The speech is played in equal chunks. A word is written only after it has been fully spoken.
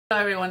Hello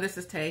everyone, this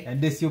is Tay.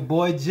 And this your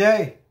boy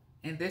Jay.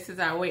 And this is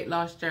our weight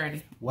loss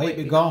journey. Weight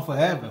be gone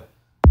forever.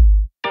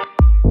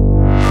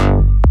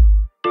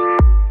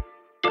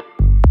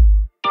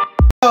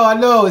 Oh, I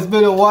know it's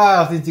been a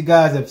while since you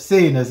guys have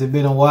seen us. It's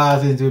been a while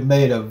since we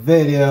made a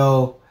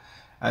video.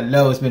 I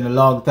know it's been a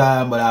long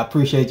time, but I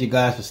appreciate you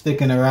guys for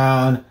sticking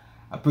around.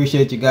 I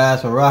appreciate you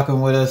guys for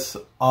rocking with us.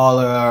 All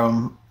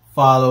our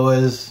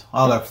followers,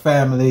 all our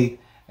family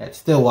that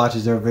still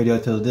watches our video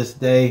till this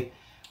day.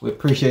 We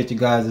appreciate you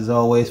guys as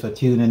always for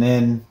tuning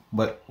in,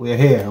 but we're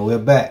here, we're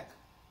back.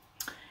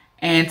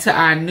 And to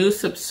our new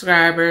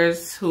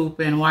subscribers who've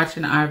been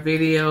watching our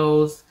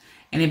videos,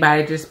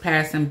 anybody just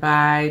passing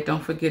by,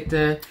 don't forget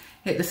to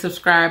hit the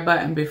subscribe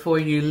button before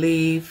you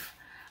leave.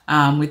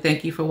 We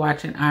thank you for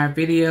watching our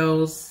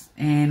videos,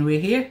 and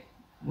we're here.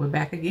 We're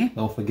back again.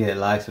 Don't forget,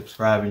 like,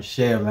 subscribe, and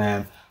share,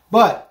 man.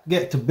 But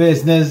get to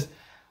business.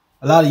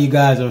 A lot of you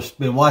guys have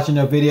been watching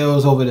our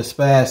videos over this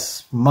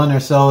past month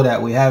or so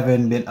that we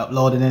haven't been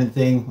uploading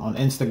anything on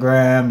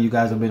Instagram. You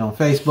guys have been on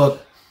Facebook.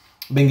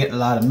 Been getting a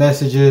lot of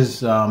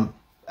messages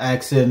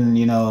asking,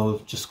 you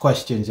know, just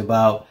questions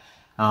about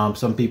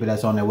some people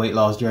that's on their weight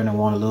loss journey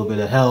want a little bit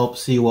of help,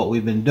 see what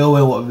we've been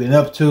doing, what we've been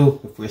up to,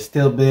 if we're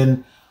still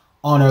been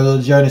on our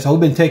little journey. So we've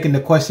been taking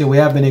the question. We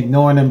have been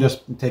ignoring them.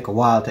 Just take a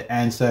while to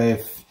answer.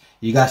 If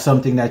you got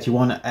something that you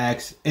want to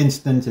ask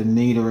instant and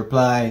need a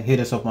reply,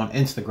 hit us up on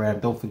Instagram.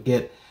 Don't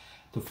forget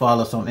to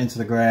follow us on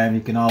Instagram.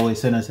 You can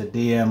always send us a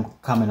DM,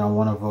 comment on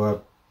one of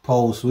our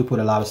posts. We put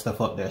a lot of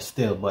stuff up there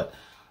still, but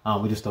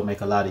we just don't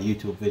make a lot of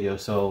YouTube videos.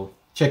 So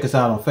check us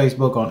out on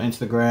Facebook, on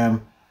Instagram.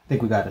 I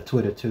think we got a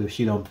Twitter too.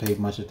 She don't pay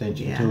much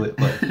attention to it,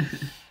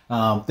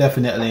 but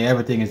definitely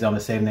everything is on the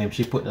same name.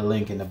 She put the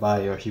link in the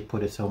bio, or she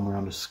put it somewhere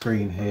on the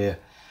screen here.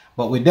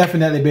 But we've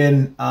definitely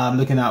been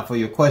looking out for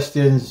your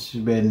questions.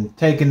 We've been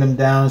taking them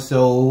down.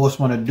 So we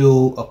just want to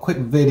do a quick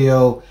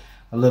video,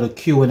 a little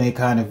Q&A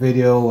kind of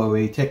video where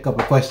we take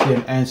up a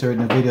question, answer it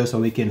in the video so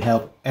we can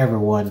help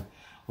everyone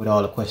with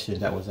all the questions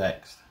that was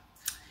asked.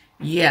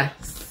 Yeah,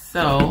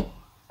 so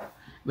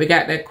we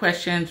got the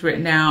questions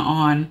written down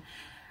on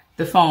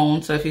the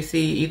phone. So if you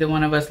see either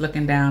one of us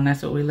looking down,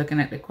 that's what we're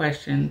looking at, the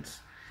questions.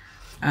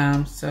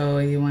 So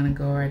you want to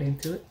go right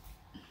into it?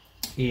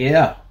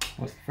 Yeah.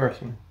 What's the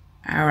first one?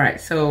 All right,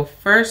 so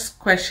first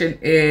question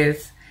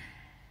is,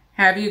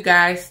 have you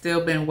guys still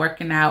been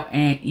working out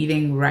and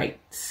eating right?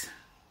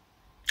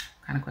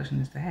 What kind of question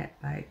is that?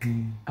 Like,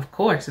 of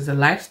course, it's a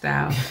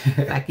lifestyle.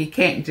 Like, you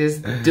can't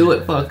just do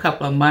it for a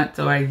couple of months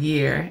or a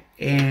year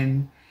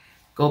and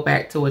go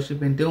back to what you've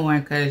been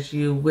doing, because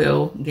you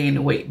will gain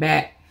the weight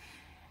back.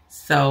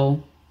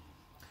 So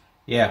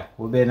yeah,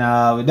 we've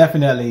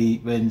definitely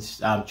been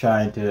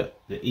trying to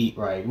eat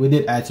right. We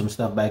did add some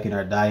stuff back in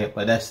our diet,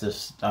 but that's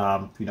just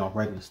you know,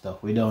 regular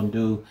stuff. We don't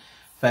do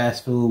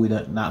fast food.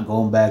 We're not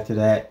going back to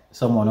that.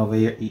 Someone over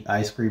here eat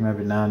ice cream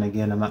every now and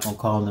again. I'm not gonna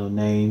call no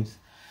names,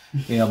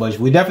 you know, but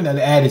we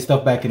definitely added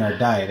stuff back in our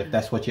diet, if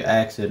that's what you're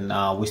asking.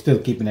 We're still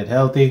keeping it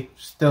healthy,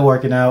 still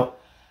working out,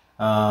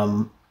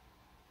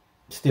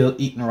 still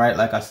eating right,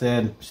 like I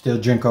said. Still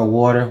drink our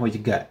water. What you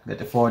got? Got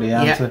the 40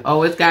 ounce? yeah,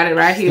 always got it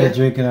right here. Still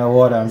drinking our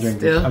water.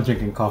 I'm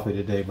drinking coffee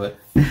today, but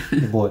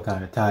the boy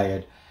kind of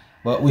tired.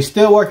 But we're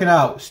still working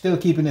out, still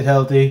keeping it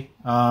healthy.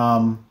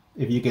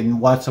 If you can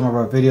watch some of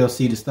our videos,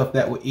 see the stuff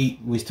that we eat,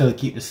 we still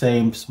keep the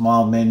same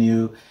small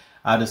menu.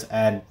 We just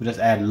add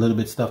a little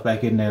bit of stuff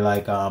back in there,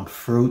 like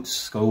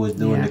fruits. Sko was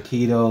doing the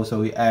keto,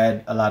 so we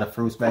add a lot of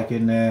fruits back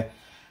in there.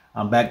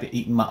 I'm back to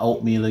eating my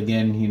oatmeal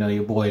again. You know,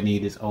 your boy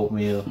needs his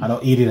oatmeal. I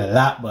don't eat it a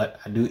lot, but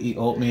I do eat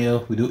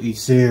oatmeal. We do eat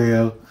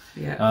cereal.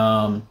 Yeah.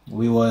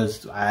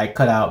 I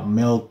cut out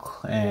milk,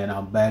 and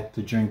I'm back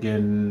to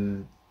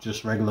drinking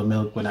just regular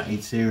milk when I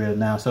eat cereal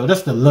now. So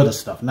just the little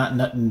stuff,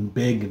 nothing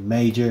big and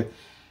major.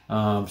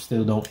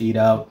 Still don't eat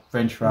out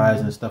French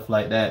fries and stuff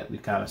like that. We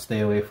kind of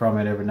stay away from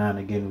it. Every now and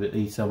again we'll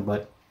eat some,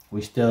 but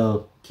we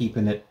still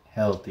keeping it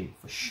healthy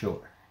for sure.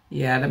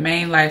 Yeah, the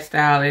main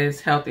lifestyle is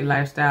healthy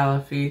lifestyle.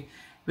 If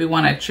we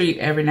want to treat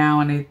every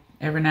now and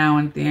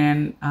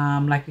then,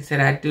 like you said,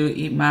 I do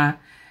eat my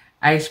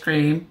ice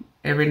cream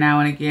every now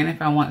and again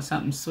if I want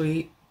something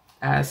sweet.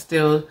 I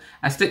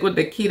stick with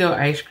the keto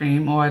ice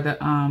cream, or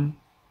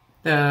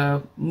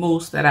the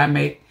mousse that I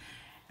make.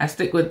 I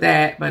stick with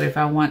that, but if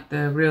I want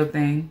the real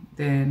thing,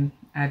 then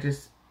I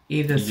just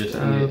eat a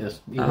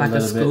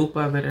scoop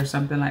of it or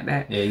something like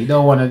that. Yeah, you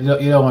don't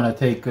want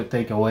to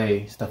take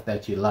away stuff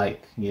that you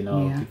like. You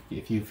know, Yeah.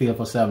 if you feel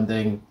for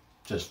something,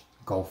 just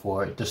go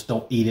for it. Just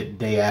don't eat it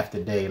day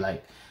after day.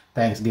 Like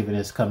Thanksgiving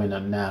is coming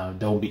up now.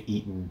 Don't be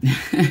eating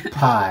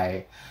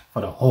pie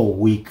for the whole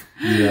week.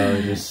 You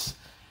know, just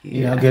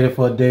you know, get it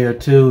for a day or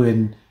two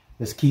and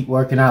just keep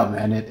working out,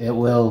 man.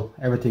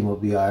 Everything will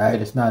be all right.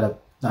 It's not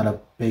a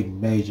big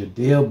major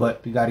deal,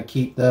 but you got to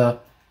keep the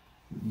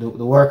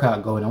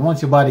workout going. And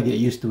once your body get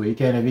used to it, you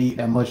can't even eat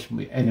that much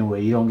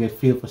anyway. You don't get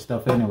feel for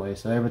stuff anyway,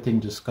 so everything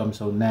just comes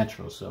so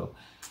natural. So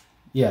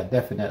yeah,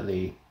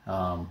 definitely.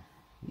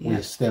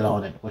 We're still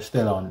on it. We're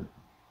still on it.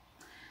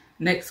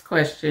 Next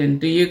question.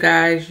 Do you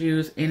guys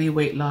use any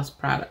weight loss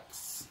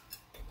products?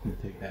 You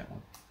take that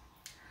one.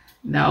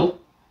 No.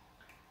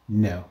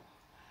 No.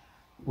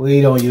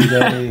 We don't use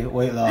any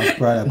weight loss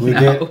product. We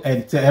get,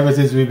 and ever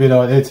since we've been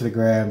on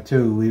Instagram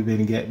too, we've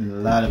been getting a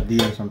lot of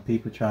DMs from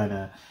people trying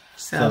to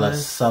sell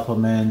us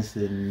supplements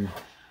and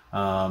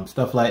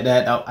stuff like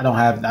that.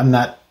 I'm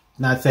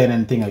not saying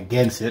anything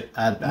against it.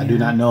 I do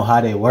not know how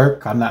they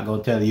work. I'm not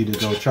going to tell you to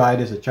go try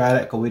this or try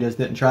that, because we just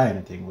didn't try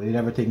anything. We did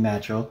everything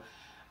natural.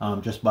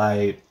 Just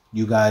by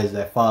you guys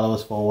that follow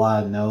us for a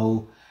while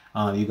know.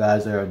 You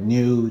guys that are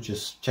new,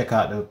 just check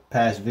out the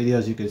past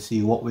videos. You can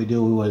see what we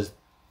do. We was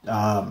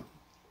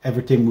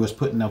everything we was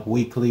putting up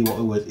weekly, what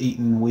we was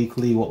eating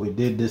weekly, what we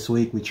did this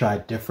week. We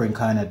tried different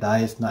kind of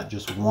diets, not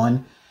just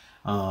one.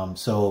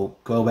 So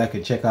go back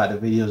and check out the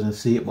videos and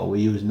see it. But we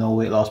use no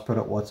weight loss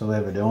product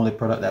whatsoever. The only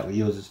product that we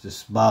use is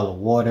this bottle of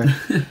water,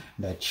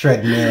 that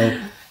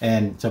treadmill,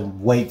 and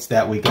some weights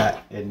that we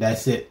got, and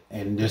that's it.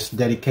 And just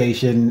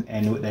dedication,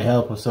 and with the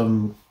help of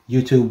some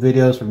YouTube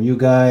videos from you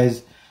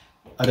guys.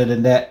 Other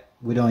than that,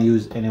 we don't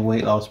use any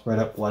weight loss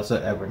product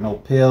whatsoever. No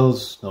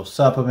pills, no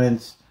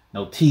supplements,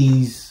 no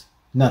teas,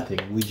 nothing.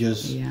 We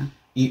just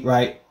eat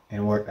right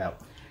and work out.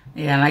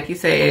 Yeah, like you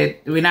said,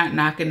 we're not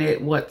knocking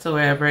it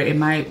whatsoever.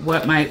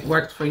 What might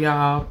work for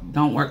y'all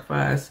don't work for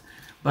us,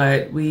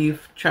 but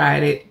we've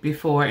tried it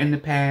before in the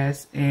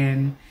past,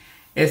 and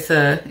it's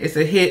a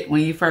hit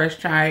when you first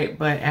try it.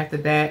 But after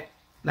that,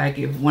 like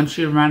once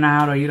you run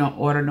out or you don't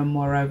order no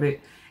more of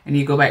it, and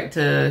you go back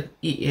to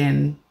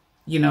eating,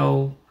 you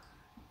know,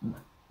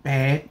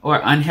 bad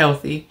or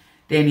unhealthy,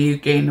 then you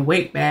gain the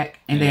weight back.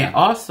 And then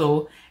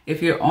also,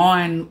 if you're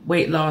on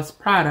weight loss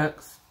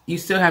products, you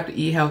still have to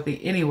eat healthy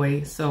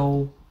anyway.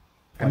 So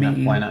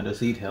why not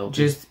just eat healthy?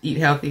 Just eat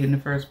healthy in the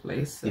first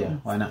place. So. Yeah,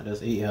 why not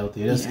just eat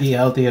healthy? Just eat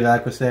healthy.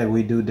 Like I said,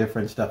 we do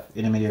different stuff.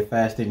 Intermittent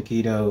fasting,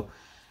 keto.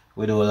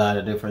 We do a lot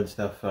of different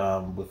stuff.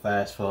 We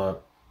fast for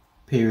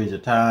periods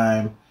of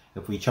time.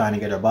 If we're trying to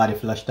get our body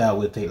flushed out,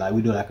 we do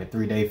like a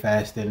 3-day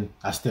fasting.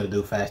 I still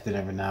do fasting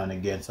every now and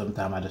again.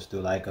 Sometimes I just do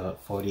like a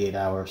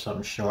 48-hour or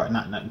something short,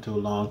 nothing too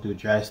long, too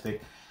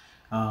drastic.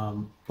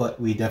 But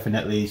we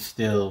definitely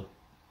still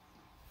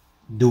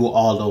do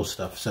all those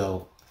stuff.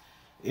 So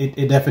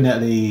it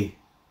definitely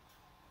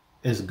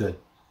is good.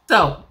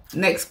 So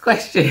next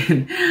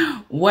question,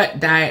 what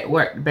diet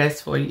worked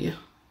best for you?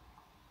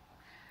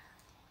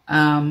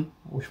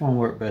 Which one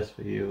worked best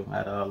for you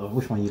out of all of them?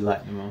 Which one you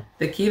like the most?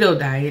 The keto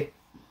diet.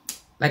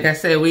 Like I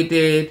said,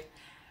 the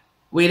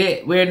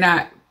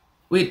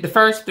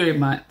first 3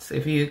 months,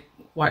 if you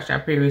watched our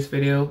previous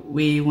video,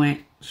 we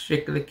went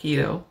strictly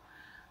keto.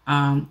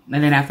 And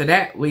then after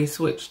that, we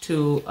switched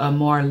to a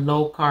more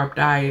low carb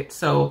diet.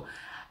 So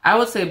I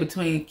would say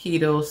between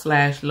keto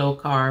 / low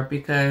carb,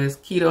 because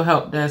keto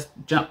helped us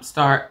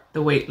jumpstart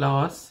the weight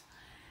loss,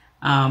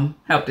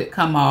 helped it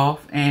come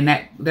off.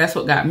 And that's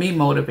what got me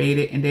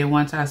motivated. And then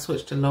once I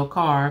switched to low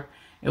carb,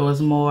 it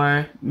was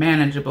more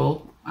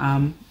manageable.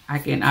 I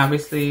can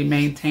obviously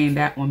maintain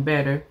that one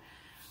better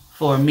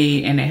for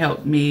me, and it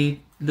helped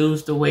me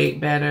lose the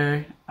weight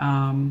better.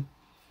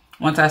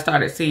 Once I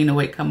started seeing the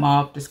weight come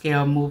off, the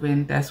scale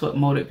moving, that's what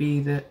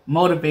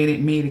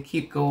motivated me to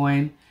keep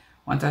going.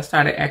 Once I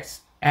started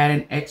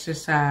adding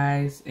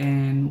exercise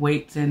and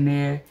weights in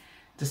there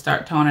to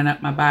start toning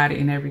up my body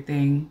and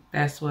everything,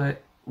 that's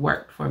what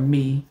worked for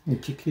me. And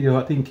keto,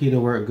 I think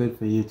keto worked good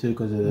for you too,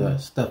 because of the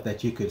stuff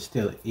that you could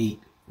still eat,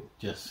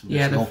 just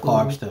low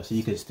carb stuff. So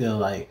you could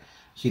still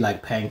she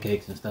like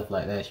pancakes and stuff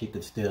like that. She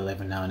could still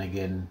every now and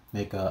again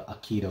make a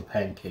keto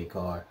pancake,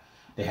 or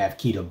they have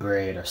keto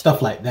bread or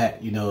stuff like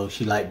that. You know,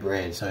 she like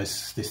bread, so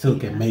they still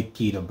can make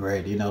keto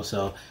bread, you know.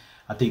 So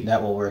I think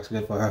that what works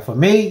good for her. For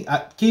me,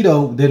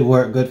 keto did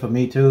work good for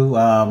me too.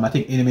 I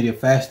think intermittent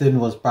fasting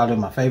was probably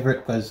my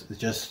favorite, because it's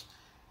just,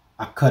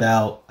 I cut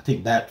out, I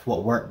think that's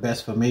what worked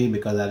best for me,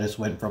 because I just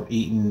went from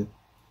eating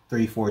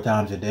 3-4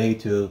 times a day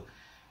to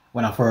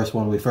when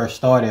we first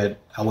started,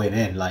 I went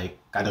in like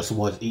I just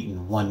was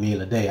eating one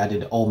meal a day. I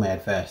did the M.I.A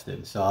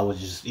fasting, so I would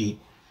just eat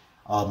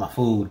all my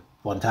food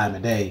one time a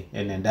day,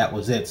 and then that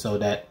was it. So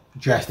that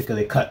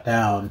drastically cut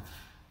down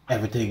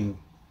everything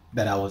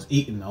that I was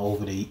eating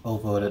over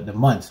the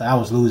months. I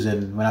was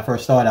losing, when I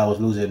first started, I was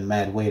losing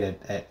mad weight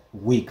at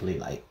weekly,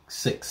 like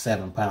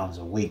 6-7 pounds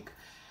a week.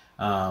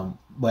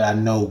 But I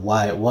know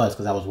why it was,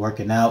 because I was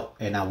working out,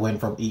 and I went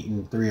from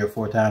eating 3 or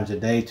 4 times a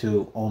day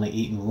to only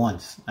eating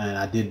once. And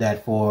I did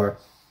that for,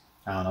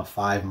 I don't know,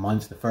 5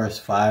 months, the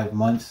first 5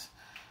 months.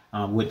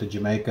 With the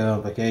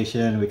Jamaica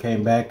vacation, we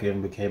came back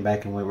and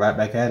went right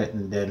back at it.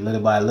 And then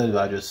little by little,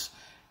 I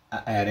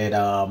added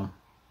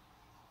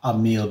a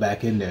meal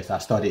back in there. So I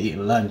started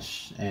eating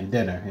lunch and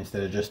dinner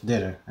instead of just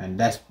dinner. And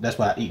that's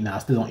what I eat now. I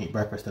still don't eat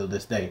breakfast till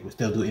this day. We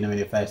still do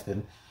intermittent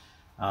fasting.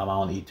 I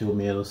only eat 2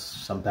 meals,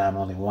 sometimes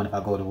only 1. If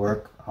I go to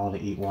work, I only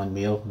eat 1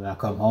 meal when I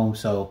come home.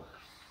 So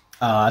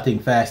I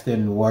think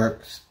fasting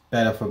works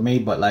better for me.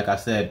 But like I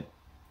said,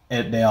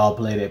 they all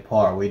play their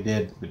part. We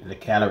did the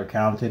calorie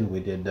counting, we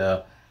did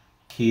the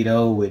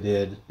keto, we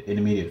did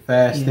intermittent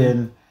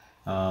fasting,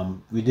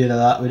 We did a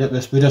lot. We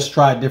just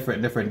tried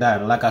different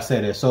diet. Like I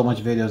said, there's so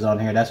much videos on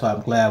here. That's why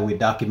I'm glad we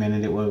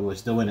documented it when we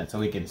was doing it, so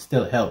we can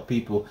still help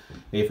people.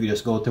 If you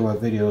just go through our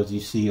videos, you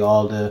see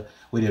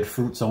we did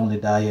fruits only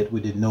diet, we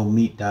did no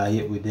meat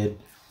diet, we did,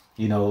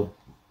 you know,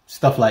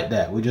 stuff like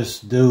that. We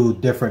just do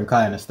different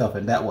kind of stuff,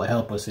 and that will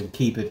help us and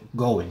keep it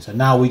going. So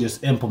now we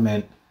just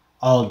implement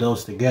all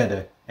those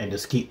together and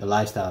just keep the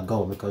lifestyle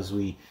going, because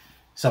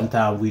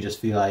sometimes we just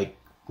feel like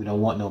we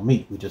don't want no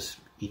meat. We just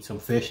eat some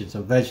fish and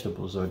some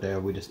vegetables, or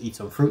we just eat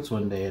some fruits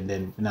one day, and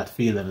then we're not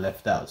feeling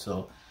left out.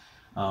 So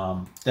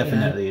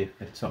definitely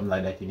it's something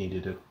like that you need to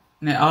do.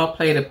 And it all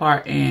played a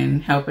part in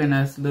helping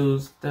us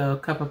lose the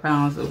couple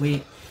pounds a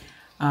week.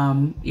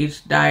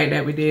 Each diet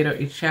that we did, or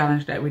each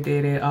challenge that we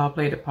did, it all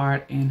played a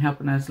part in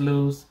helping us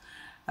lose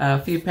a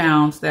few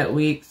pounds that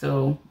week.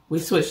 So we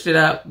switched it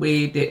up.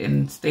 We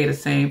didn't stay the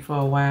same for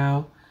a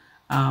while.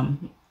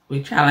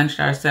 We challenged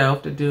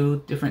ourselves to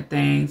do different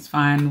things,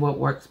 find what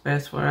works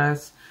best for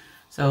us.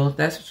 So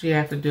that's what you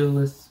have to do,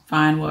 is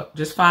find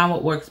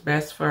what works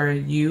best for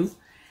you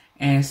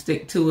and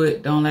stick to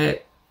it. Don't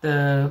let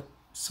the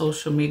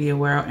social media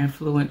world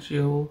influence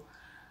you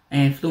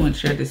and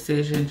influence your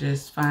decision.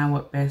 Just find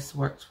what best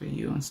works for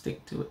you and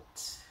stick to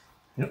it.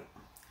 Yep.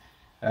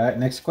 All right,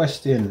 next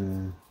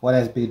question. What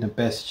has been the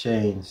best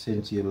change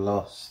since you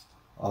lost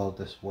all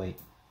this weight?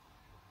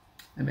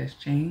 The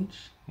best change?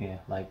 Yeah,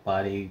 like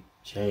body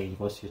change.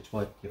 What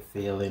you're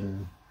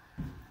feeling?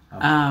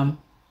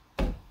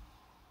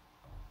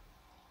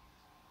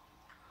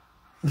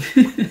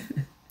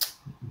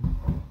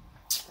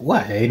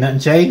 What? Ain't nothing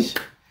changed?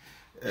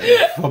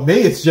 For me,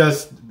 it's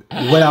just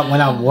when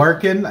I'm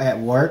working at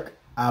work,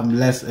 I'm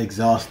less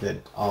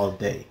exhausted all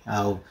day.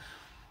 I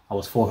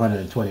was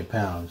 420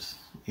 pounds,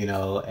 you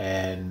know,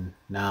 and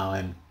now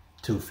I'm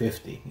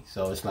 250.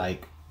 So it's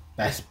like,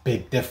 that's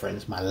big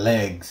difference. My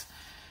legs,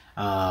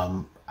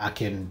 when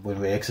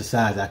we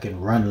exercise, I can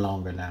run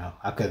longer now.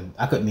 I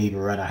couldn't even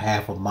run a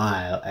half a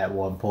mile at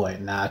one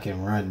point. Now I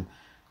can run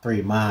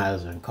 3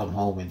 miles and come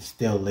home and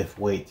still lift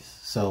weights.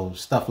 So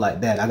stuff like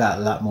that. I got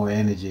a lot more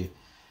energy.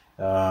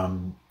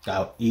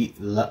 I'll eat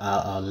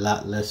a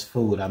lot less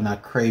food. I'm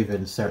not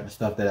craving certain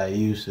stuff that I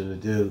used to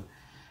do.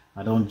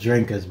 I don't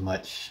drink as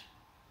much.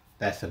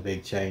 That's a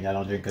big change. I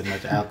don't drink as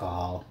much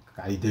alcohol.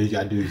 I do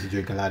used to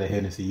drink a lot of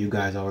Hennessy. You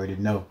guys already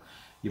know.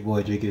 Your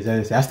boy drinks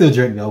Hennessy. I still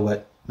drink though,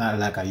 but not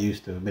like I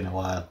used to. It's been a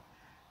while.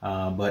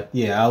 But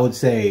yeah, I would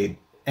say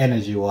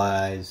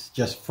energy-wise,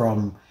 just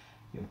from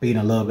being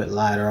a little bit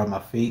lighter on my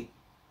feet,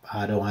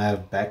 I don't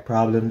have back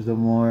problems no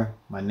more.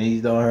 My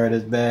knees don't hurt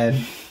as bad.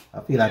 I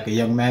feel like a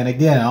young man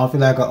again. I don't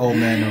feel like an old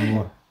man no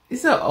more. You're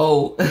so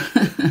old.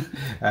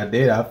 I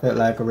did. I felt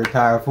like a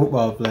retired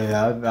football player.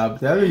 I'm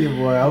telling you,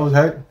 boy, I was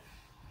hurt.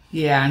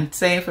 Yeah, and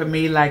same for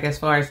me, like as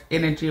far as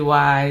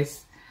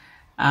energy-wise,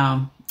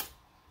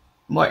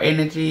 more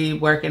energy,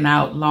 working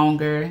out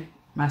longer.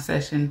 My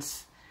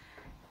sessions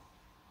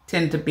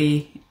tend to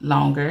be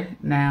longer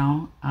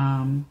now.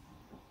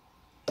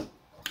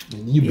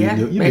 You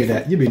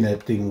been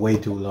that thing way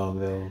too long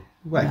though.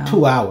 Like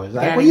 2 hours.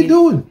 Like, what are you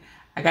doing?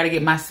 I gotta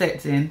get my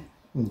sets in.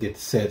 Get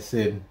the sets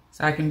in.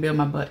 So I can build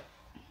my butt.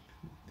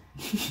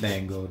 They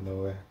ain't going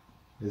nowhere.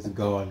 It's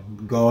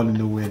gone in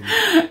the wind.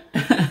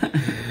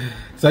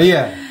 So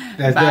yeah,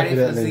 that's body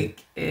definitely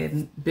physique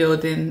and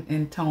building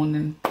and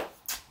toning.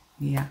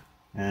 Yeah.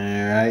 All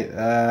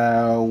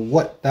right.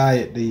 What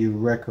diet do you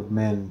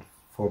recommend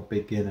for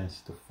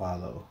beginners to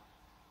follow?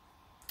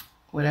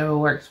 Whatever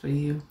works for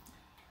you.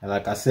 And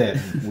like I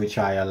said, we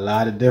try a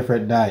lot of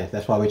different diets.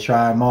 That's why we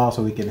try them all,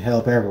 so we can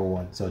help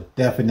everyone. So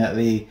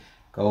definitely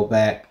go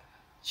back,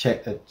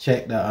 check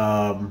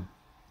our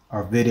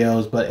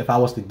videos. But if I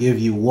was to give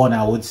you one,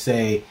 I would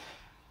say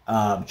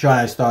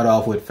try and start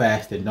off with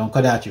fasting. Don't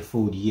cut out your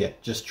food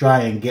yet. Just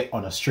try and get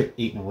on a strict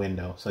eating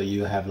window. So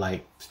you have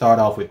start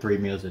off with 3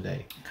 meals a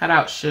day. Cut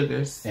out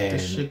sugars.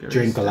 And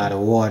drink a lot of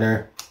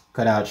water.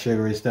 Cut out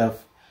sugary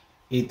stuff.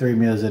 Eat 3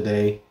 meals a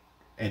day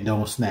and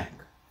don't snack.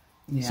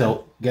 Yeah.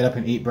 So get up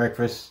and eat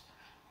breakfast,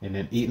 and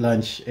then eat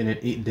lunch, and then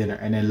eat dinner,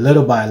 and then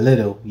little by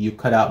little you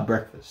cut out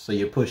breakfast. So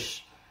you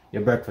push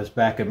your breakfast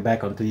back and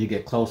back until you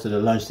get closer to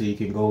lunch, so you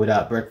can go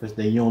without breakfast.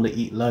 Then you only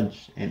eat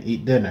lunch and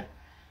eat dinner.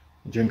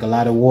 Drink a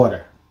lot of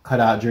water. Cut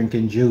out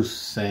drinking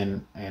juice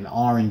and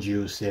orange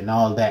juice and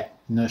all that.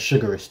 No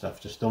sugary stuff.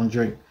 Just don't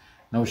drink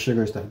no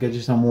sugar stuff. Get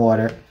you some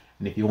water,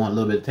 and if you want a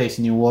little bit of taste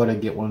in your water,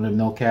 get one of them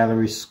no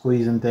calories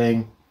squeezing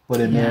thing. Put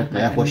in there.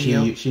 That's what she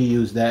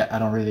used that. I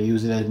don't really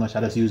use it as much.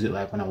 I just use it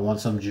like when I want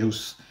some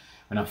juice,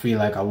 when I feel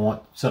like I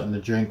want something to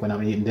drink when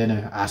I'm eating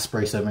dinner. I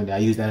spray something in there. I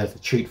use that as a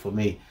treat for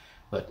me.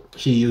 But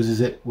she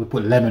uses it. We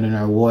put lemon in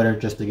her water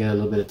just to get a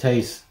little bit of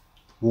taste.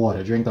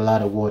 Water. Drink a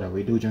lot of water.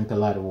 We do drink a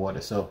lot of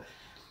water. So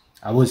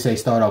I would say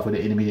start off with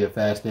the intermediate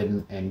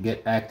fasting and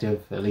get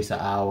active at least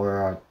an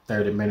hour or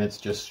 30 minutes.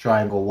 Just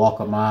try and go walk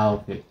a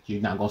mile.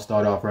 You're not going to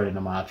start off running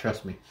a mile.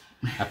 Trust me.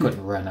 I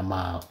couldn't run a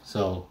mile.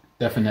 So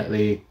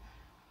definitely...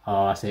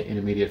 I say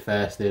intermediate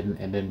fasting,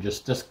 and then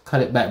just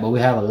cut it back. But we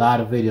have a lot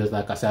of videos.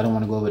 Like I said, I don't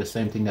want to go over the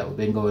same thing that we've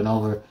been going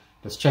over.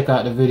 Just check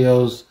out the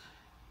videos.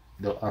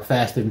 our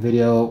fasting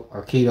video,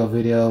 our keto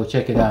video.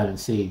 Check it out and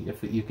see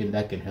if you can.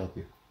 That can help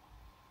you.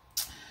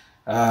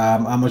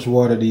 How much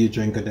water do you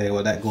drink a day?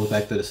 Well, that goes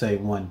back to the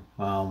same one.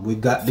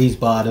 We've got these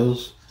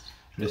bottles.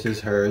 This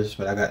is hers,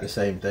 but I got the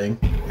same thing,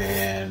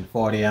 and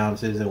 40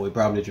 ounces, and we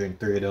probably drink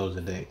 3 of those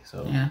a day.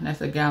 So yeah,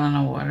 that's a gallon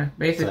of water.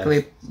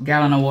 Basically,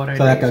 gallon of water.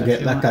 So like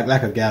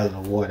a gallon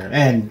of water.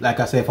 And like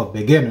I said, for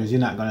beginners,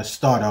 you're not gonna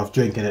start off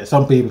drinking it.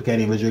 Some people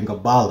can't even drink a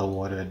bottle of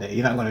water a day.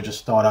 You're not gonna just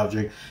start off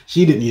drinking.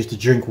 She didn't used to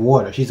drink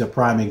water. She's a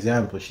prime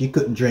example. She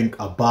couldn't drink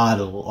a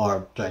bottle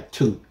or like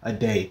 2 a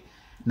day.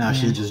 Now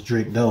she just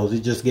drink those. You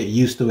just get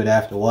used to it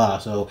after a while.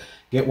 So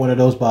get one of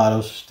those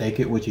bottles, take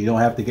it with you. You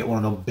don't have to get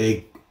one of those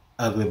big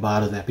ugly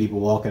bottles that people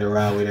walking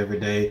around with every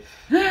day.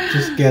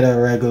 Just get a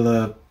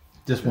regular,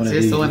 just one of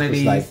these. One of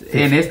these, like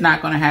and it's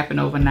not going to happen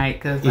overnight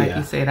because, like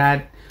you said,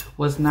 I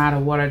was not a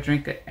water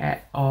drinker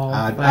at all.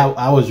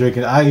 I was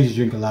drinking. I used to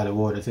drink a lot of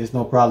water, so it's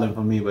no problem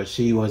for me. But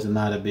she was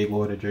not a big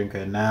water drinker.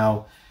 And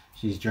now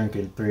she's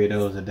drinking 3 of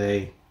those a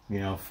day.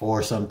 You know,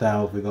 4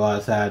 sometimes if we go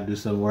outside and do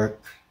some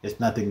work. It's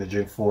nothing to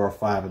drink 4 or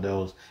 5 of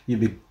those. You'd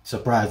be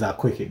surprised how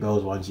quick it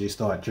goes once you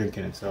start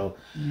drinking it. So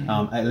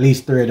at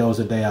least 3 of those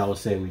a day, I would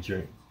say we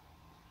drink.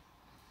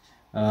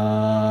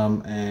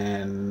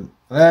 And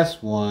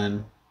last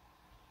one,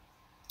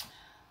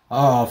 how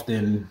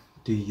often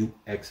do you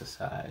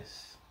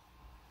exercise?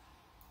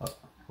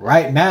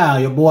 Right now,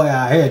 your boy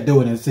out here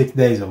doing it 6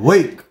 days a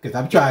week because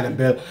I'm trying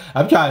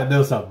to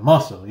build some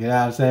muscle. You know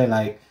what I'm saying?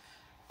 Like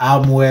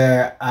I'm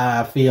where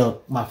I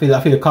feel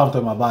comfortable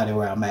in my body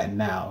where I'm at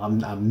now.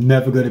 I'm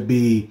never gonna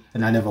be,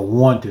 and I never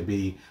want to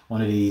be,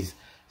 one of these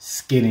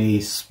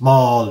skinny,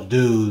 small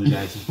dude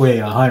that's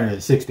weighing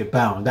 160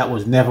 pounds. That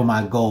was never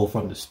my goal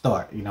from the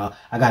start. You know,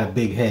 I got a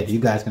big head. You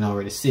guys can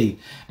already see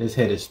this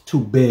head is too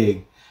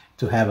big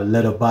to have a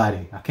little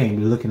body. I can't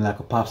be looking like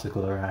a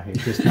popsicle around here.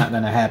 It's just not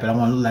gonna happen. I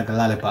want to look like a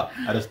lollipop.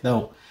 I just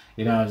don't.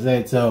 You know what I'm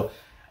saying? So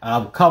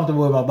I'm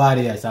comfortable with my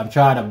body. Yes, I'm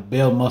trying to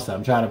build muscle.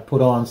 I'm trying to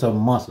put on some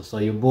muscle. So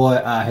your boy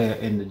out here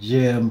in the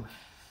gym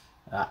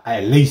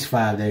at least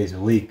 5 days a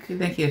week. You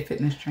think you're a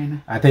fitness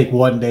trainer? I take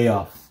one day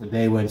off. The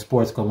day when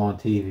sports come on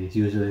TV. It's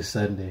usually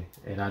Sunday.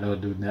 And I don't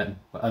do nothing.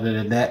 But other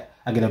than that,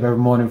 I get up every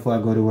morning before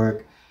I go to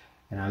work.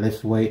 And I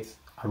lift weights.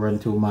 I run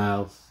 2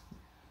 miles.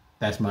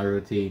 That's my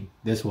routine.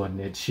 This one,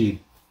 that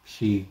she.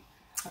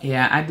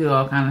 Yeah, I do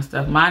all kind of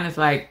stuff. Mine is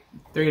like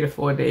 3 to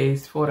 4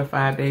 days, 4 to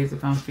 5 days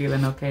if I'm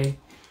feeling okay.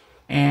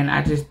 And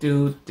I just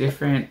do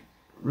different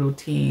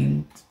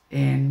routines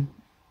in,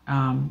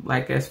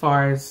 like as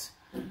far as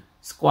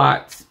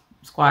squats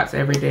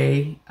every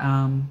day.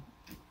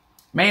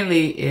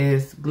 Mainly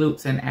is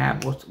glutes and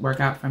ab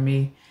workout for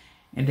me.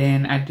 And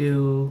then I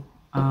do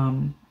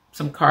some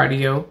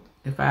cardio.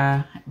 If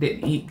I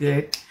didn't eat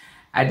good,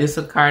 I do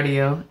some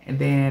cardio. And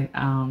then,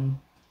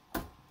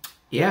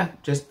 yeah,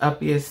 just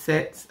up your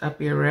sets,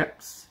 up your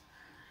reps.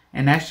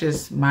 And that's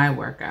just my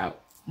workout.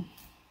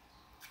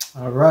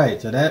 All right,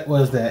 so that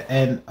was the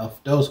end of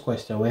those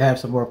questions. We have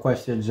some more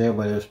questions here,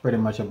 but it was pretty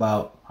much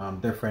about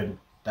different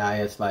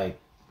diets. Like,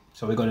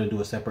 so we're going to do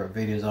a separate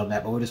videos on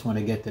that, but we just want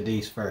to get to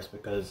these first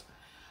because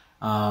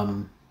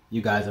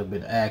you guys have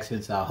been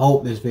asking. So I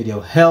hope this video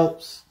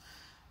helps.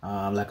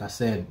 Like I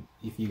said,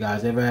 if you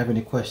guys ever have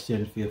any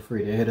questions, feel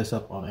free to hit us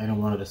up on any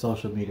one of the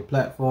social media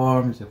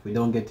platforms. If we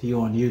don't get to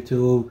you on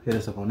YouTube, hit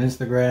us up on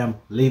Instagram.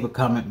 Leave a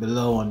comment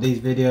below on these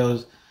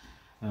videos.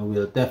 And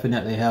we'll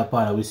definitely help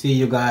out. We see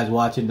you guys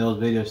watching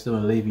those videos too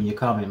and leaving your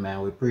comment,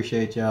 man. We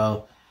appreciate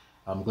y'all.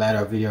 I'm glad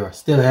our video are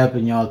still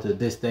helping y'all to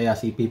this day. I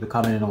see people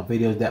commenting on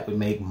videos that we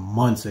made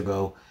months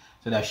ago.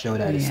 So that show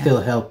that it's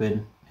still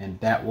helping. And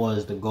that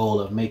was the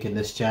goal of making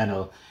this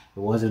channel. It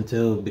wasn't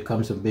to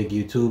become some big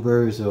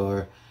YouTubers,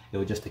 or it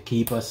was just to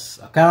keep us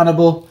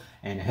accountable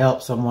and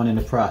help someone in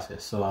the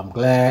process. So I'm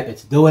glad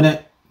it's doing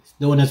it. It's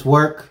doing its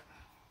work.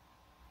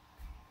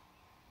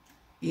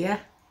 Yeah.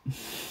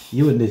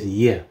 You and this,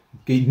 yeah.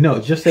 No,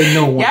 just say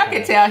no. Y'all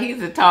can tell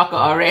he's a talker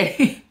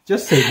already.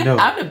 Just say no.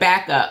 I'm the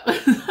backup.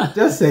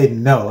 Just say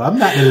no. I'm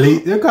not the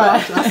lead.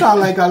 I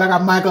sound like a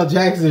Michael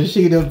Jackson.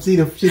 See the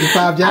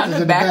 5 Jacksons in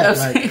the back.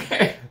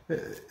 Like,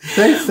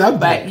 say something.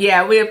 But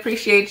yeah, we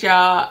appreciate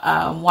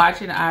y'all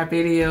watching our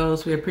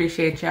videos. We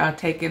appreciate y'all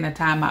taking the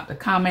time out to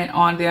comment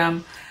on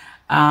them.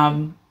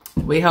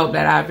 We hope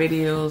that our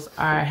videos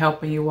are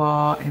helping you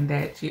all and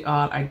that you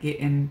all are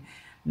getting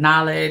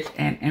knowledge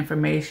and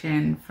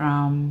information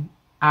from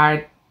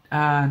our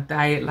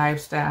diet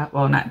lifestyle.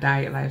 Well, not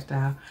diet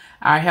lifestyle.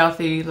 Our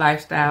healthy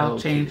lifestyle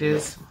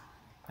changes.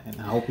 And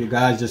I hope you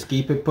guys just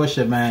keep it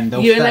pushing, man.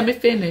 Don't you stop. Let me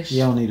finish.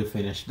 You don't need to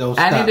finish. Don't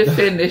stop. I need to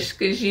finish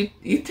because you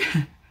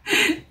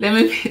let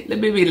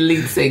me be the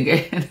lead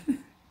singer.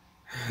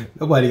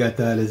 Nobody got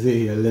time to sit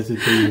here and listen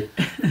to you.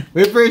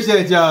 We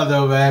appreciate y'all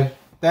though, man.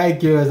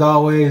 Thank you as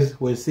always.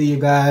 We'll see you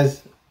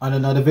guys on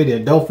another video.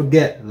 Don't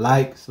forget,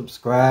 like,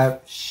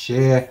 subscribe,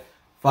 share,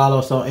 follow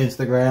us on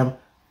Instagram,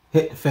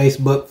 hit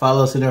Facebook,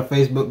 follow us in our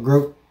Facebook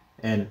group,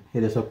 and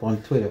hit us up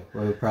on Twitter.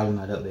 Well, we're probably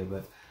not up there,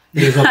 but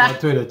hit us up on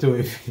Twitter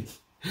too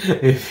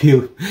if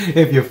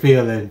you're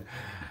feeling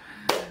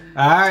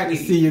All right,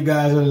 see you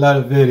guys in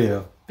another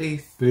video.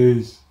 Peace.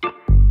 Peace.